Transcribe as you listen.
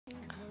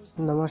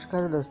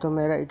नमस्कार दोस्तों,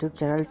 मेरा यूट्यूब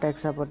चैनल टेक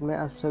सपोर्ट में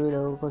आप सभी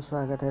लोगों को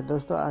स्वागत है।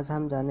 दोस्तों आज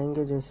हम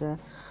जानेंगे, जैसे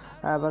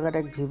आप अगर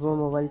एक वीवो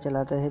मोबाइल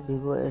चलाते हैं,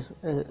 वीवो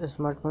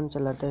स्मार्टफोन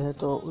चलाते हैं,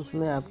 तो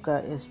उसमें आपका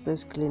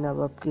स्पेस क्लीन अप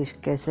आप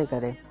कैसे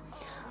करें।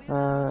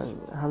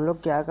 हम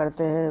लोग क्या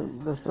करते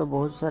हैं दोस्तों,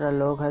 बहुत सारा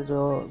लोग हैं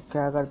जो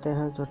क्या करते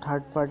हैं, जो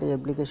third party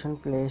application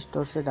play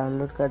store से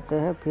डाउनलोड करते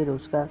हैं, फिर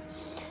उसका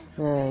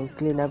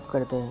क्लीन अप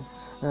करते हैं।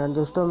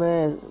 दोस्तों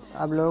मैं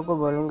आप लोगों को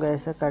बोलूँगा,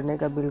 ऐसा करने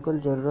का बिल्कुल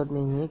ज़रूरत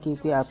नहीं है,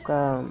 क्योंकि आपका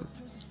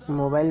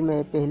मोबाइल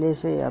में पहले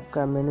से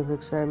आपका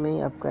मैन्युफैक्चरर में ही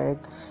आपका एक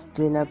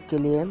क्लीन अप के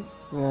लिए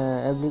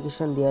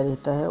एप्लीकेशन दिया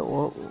रहता है।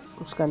 वो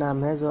उसका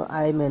नाम है जो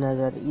आई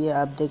मैनेजर। ये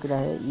आप देख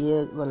रहे हैं,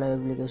 ये वाला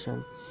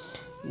एप्लीकेशन,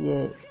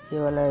 ये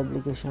वाला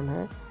एप्लीकेशन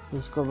है,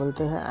 इसको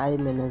बोलते हैं आई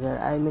मैनेजर।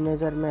 आई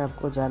मैनेजर में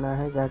आपको जाना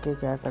है, जाके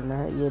क्या करना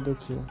है, ये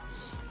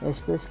देखिए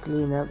स्पेस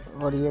क्लीन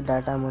अप और ये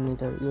डाटा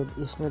मॉनिटर, ये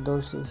इसमें दो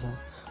चीज़ है।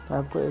 तो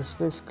आपको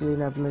स्पेस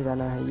क्लीन अप में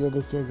जाना है। ये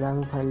देखिए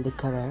जांग फाइल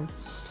दिखा रहा है।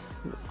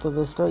 तो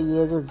दोस्तों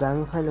ये जो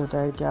जांग फाइल होता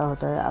है, क्या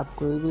होता है, आप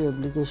कोई भी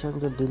एप्लीकेशन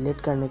जो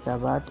डिलीट करने के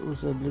बाद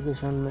उस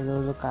एप्लीकेशन में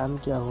जो जो काम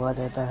किया हुआ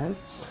रहता है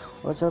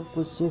वो सब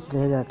कुछ चीज़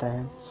रह जाता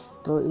है।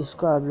 तो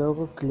इसको आप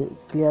लोगों को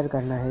क्लियर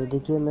करना है।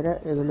 देखिए मेरा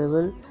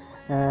अवेलेबल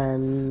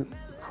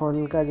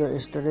फ़ोन का जो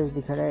स्टोरेज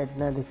दिखा रहा है,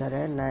 इतना दिखा रहा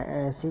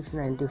है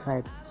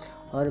 695,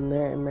 और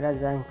मेरा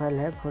जांग फाइल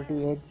है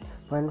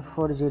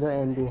 48.40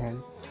 MB है।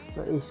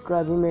 तो इसको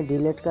अभी मैं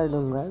डिलीट कर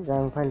दूंगा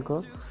जांग फाइल को,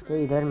 तो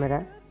इधर मेरा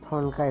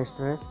फ़ोन का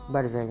स्टोरेज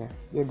बढ़ जाएगा।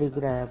 ये दिख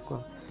रहा है आपको,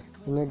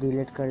 मैं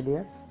डिलीट कर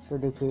दिया तो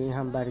देखिए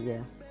यहाँ बढ़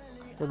गया।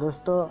 तो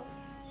दोस्तों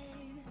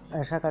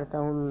आशा करता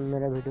हूँ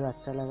मेरा वीडियो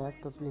अच्छा लगा,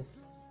 तो प्लीज़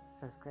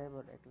सब्सक्राइब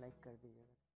और एक लाइक कर दीजिए।